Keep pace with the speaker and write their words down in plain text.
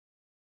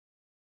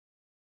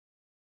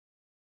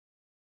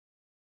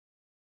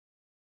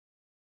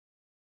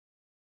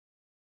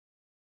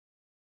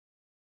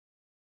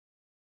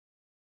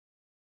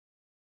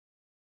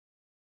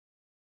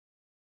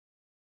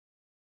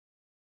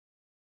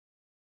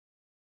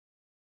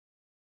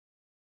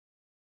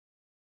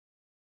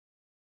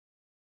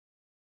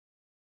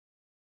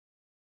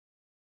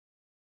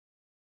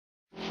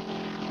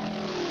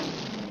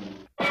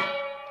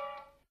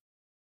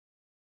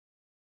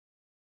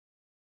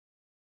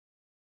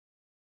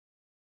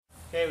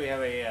Okay, we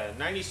have a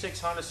 96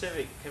 Honda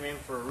Civic come in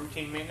for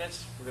routine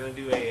maintenance. We're going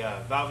to do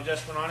a valve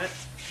adjustment on it.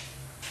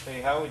 Show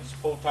you how. We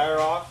just pull the tire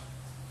off.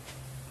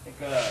 Take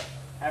a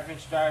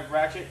 1/2-inch drive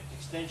ratchet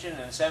extension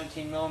and a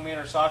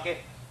 17mm socket.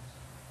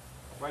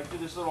 Right through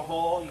this little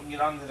hole, you can get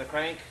onto the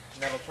crank,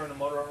 and that'll turn the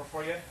motor over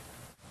for you.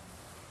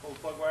 Pull the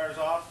plug wires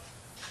off.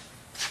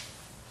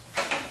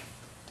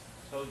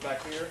 Those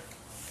back here.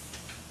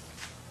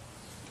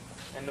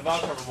 And the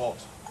valve cover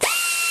bolts.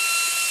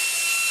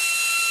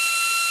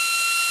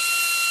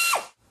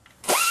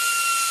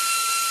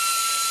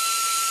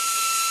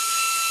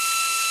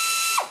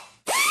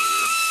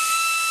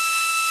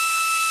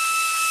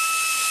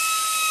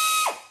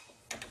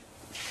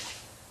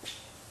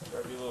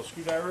 Grab your little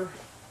screwdriver,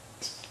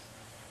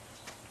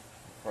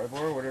 pry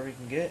bar, whatever you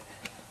can get.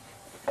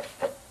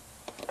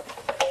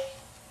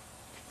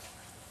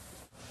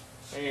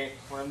 Okay,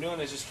 what I'm doing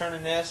is just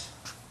turning this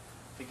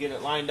to get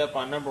it lined up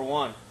on number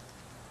 1,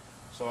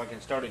 so I can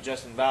start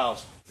adjusting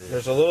valves.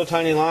 There's a little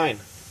tiny line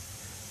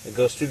that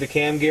goes through the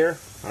cam gear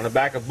on the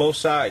back of both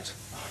sides,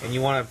 and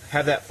you want to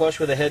have that flush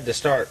with the head to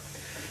start.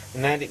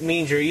 And that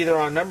means you're either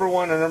on number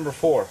 1 or number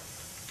 4.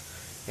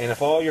 And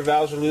if all your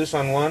valves are loose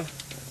on 1,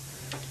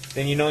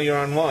 then you know you're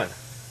on 1.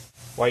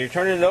 While you're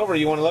turning it over,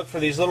 you want to look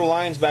for these little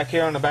lines back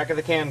here on the back of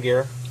the cam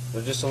gear.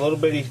 There's just a little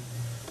bitty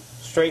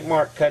straight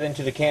mark cut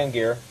into the cam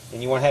gear,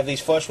 and you want to have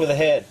these flush with the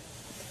head.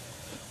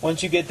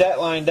 Once you get that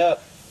lined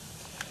up,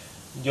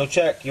 you'll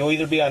check. You'll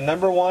either be on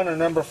number 1 or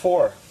number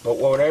 4, but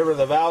whatever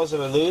the valves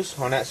that are loose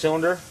on that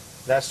cylinder,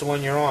 that's the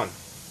one you're on.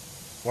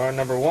 We're on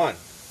number 1.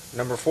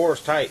 Number 4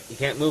 is tight. You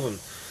can't move them.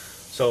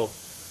 So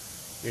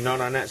you're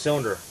not on that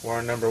cylinder. We're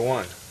on number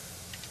 1.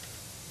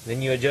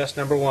 Then you adjust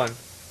number 1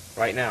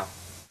 right now.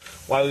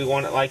 Why we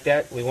want it like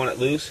that? We want it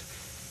loose,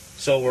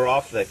 so we're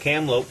off the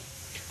cam lope.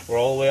 We're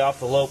all the way off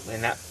the lope,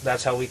 and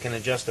that's how we can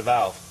adjust the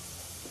valve.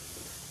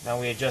 Now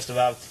we adjust the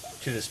valve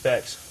to the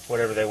specs,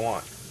 whatever they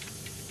want.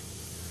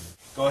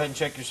 Go ahead and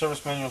check your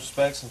service manual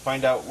specs and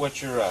find out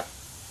what your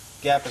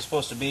gap is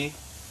supposed to be.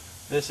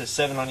 This is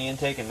 7 on the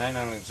intake and 9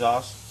 on the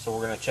exhaust, so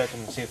we're going to check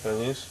them and see if they're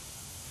loose.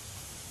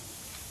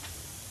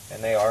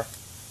 And they are.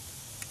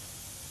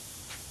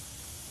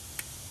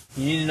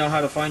 You need to know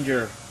how to find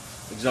your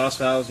exhaust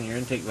valves and your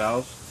intake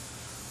valves.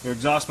 Your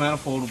exhaust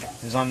manifold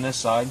is on this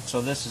side,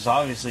 so this is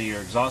obviously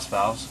your exhaust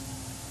valves,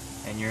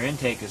 and your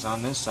intake is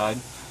on this side,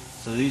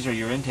 so these are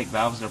your intake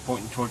valves. They're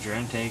pointing towards your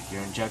intake,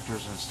 your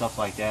injectors and stuff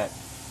like that.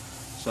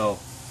 So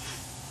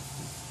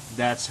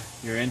that's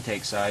your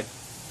intake side.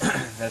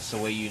 That's the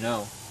way you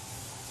know.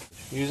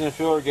 Using a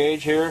feeler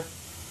gauge here,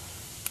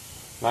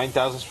 9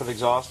 thousandths for the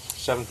exhaust,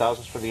 7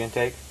 thousandths for the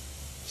intake.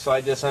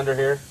 Slide this under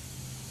here.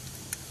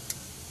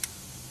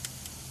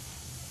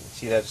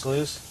 See that it's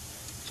loose,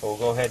 so we'll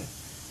go ahead and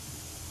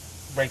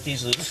break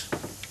these loose.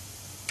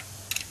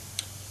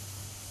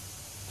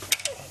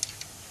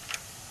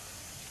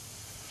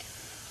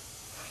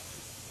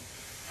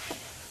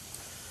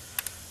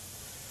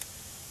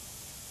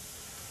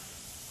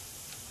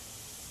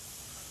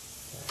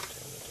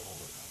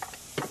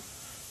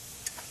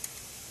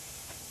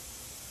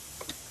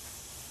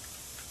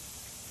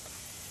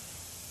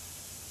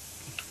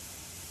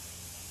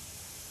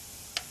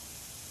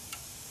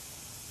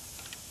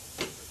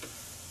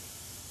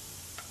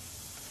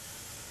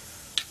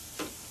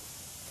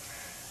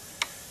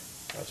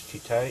 That's too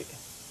tight.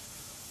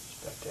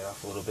 Just back that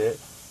off a little bit,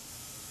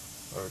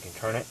 or we can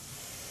turn it.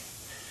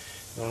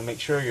 You want to make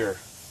sure your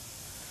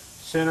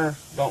center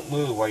don't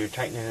move while you're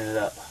tightening it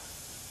up.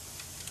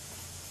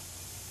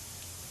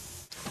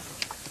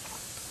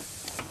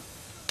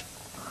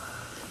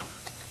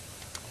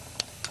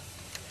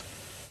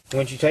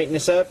 Once you tighten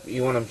this up,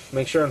 you want to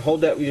make sure and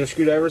hold that with your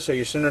screwdriver so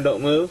your center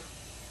don't move.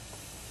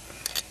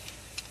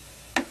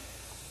 And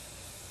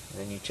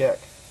then you check.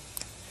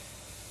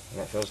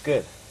 And that feels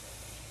good.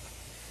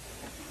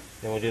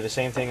 Then we'll do the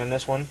same thing on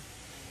this one.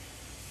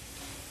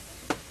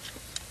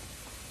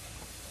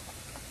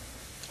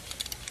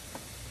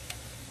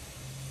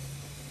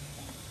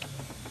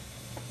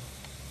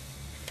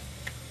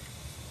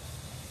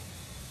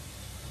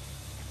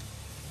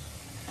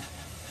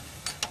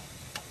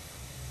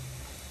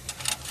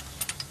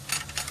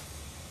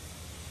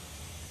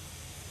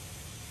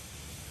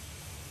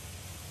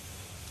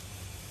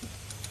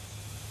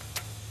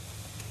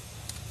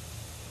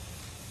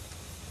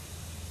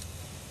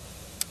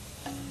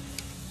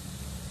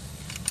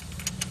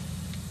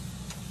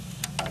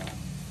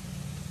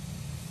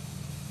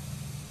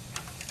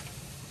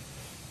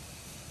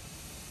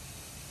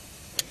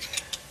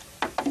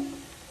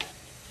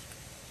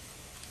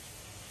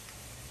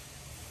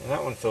 And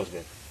that one feels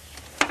good.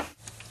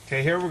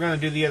 Okay, here we're going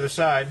to do the other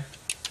side.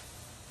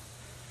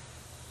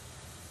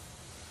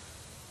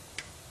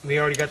 We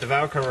already got the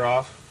valve cover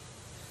off.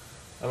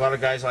 A lot of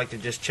guys like to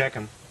just check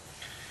them,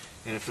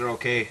 and if they're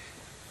okay,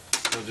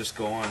 they'll just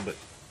go on. But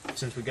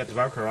since we got the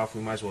valve cover off,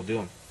 we might as well do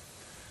them.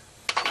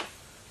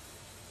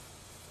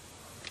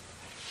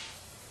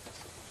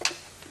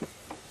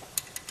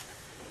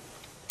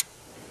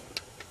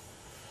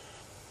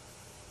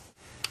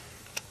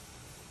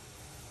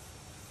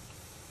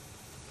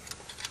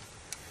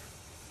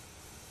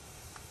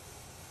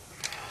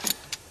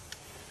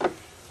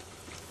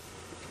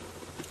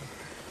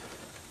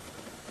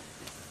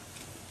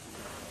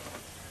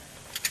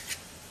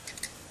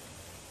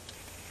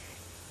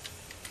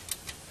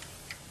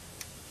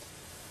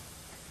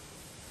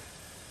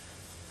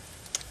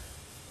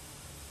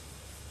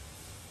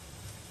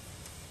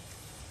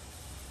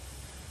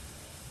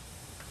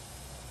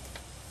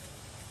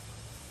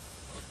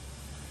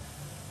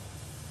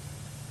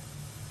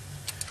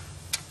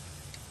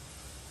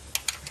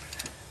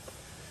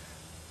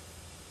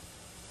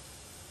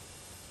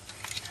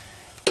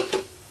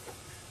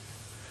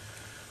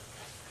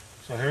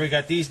 So here we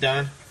got these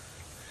done.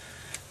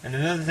 And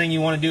another thing you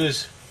want to do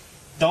is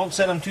don't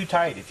set them too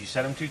tight. If you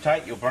set them too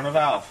tight, you'll burn a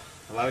valve.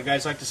 A lot of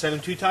guys like to set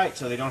them too tight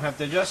so they don't have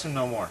to adjust them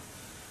no more.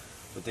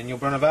 But then you'll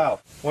burn a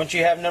valve. Once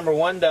you have number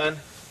 1 done,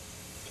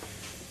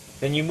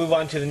 then you move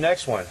on to the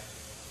next one.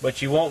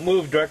 But you won't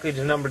move directly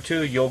to number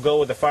 2. You'll go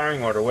with the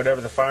firing order, whatever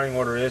the firing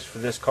order is for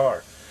this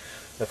car.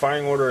 The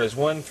firing order is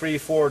 1, 3,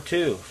 4,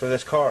 2 for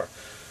this car.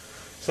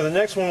 So the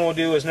next one we'll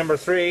do is number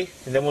 3,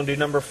 and then we'll do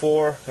number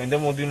 4, and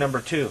then we'll do number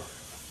 2.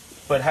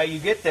 But how you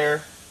get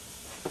there,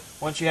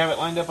 once you have it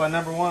lined up on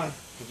number 1,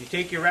 if you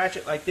take your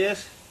ratchet like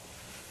this,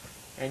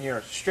 and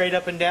you're straight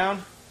up and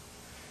down,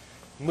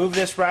 move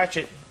this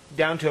ratchet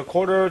down to a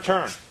quarter of a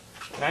turn,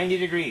 90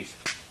 degrees.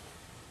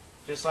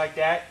 Just like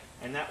that,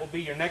 and that will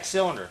be your next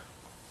cylinder.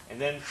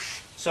 And then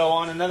so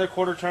on another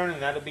quarter turn,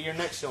 and that'll be your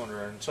next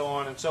cylinder, and so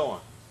on and so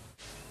on.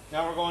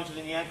 Now we're going to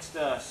the next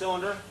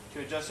cylinder to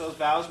adjust those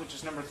valves, which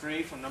is number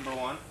 3 from number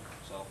 1.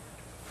 So,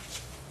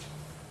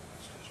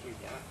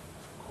 straight down,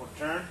 quarter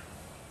turn,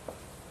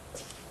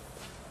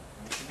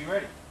 and we should be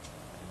ready.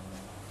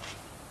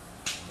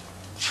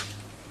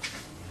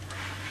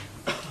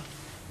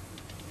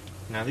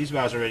 Now these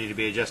valves are ready to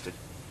be adjusted.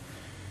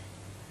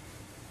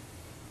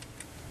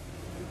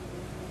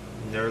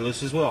 And they're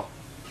loose as well.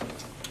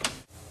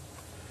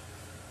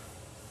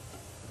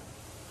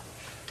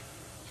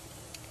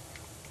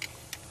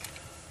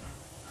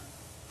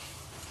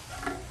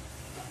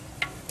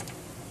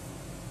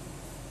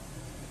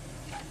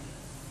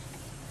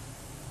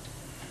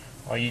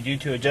 All you do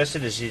to adjust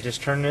it is you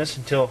just turn this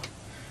until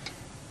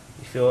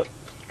you feel it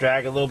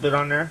drag a little bit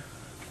on there.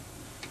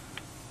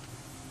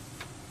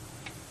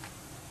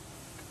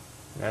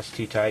 That's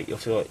too tight. You'll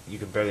feel it. You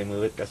can barely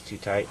move it. That's too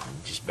tight.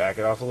 Just back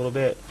it off a little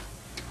bit,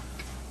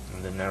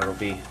 and then that'll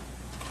be.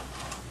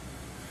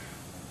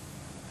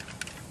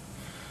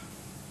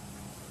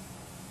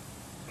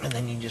 And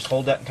then you just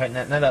hold that and tighten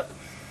that nut up.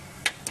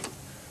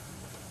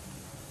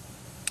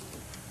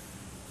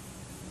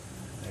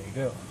 There you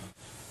go.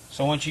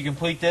 So once you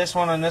complete this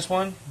one on this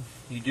one,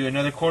 you do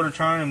another quarter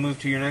turn and move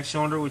to your next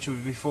cylinder, which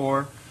would be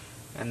 4.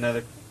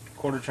 Another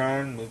quarter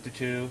turn, move to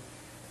 2,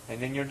 and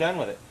then you're done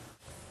with it.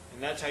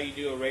 And that's how you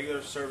do a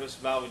regular service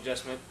valve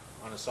adjustment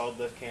on a solid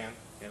lift cam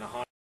in a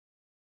Honda.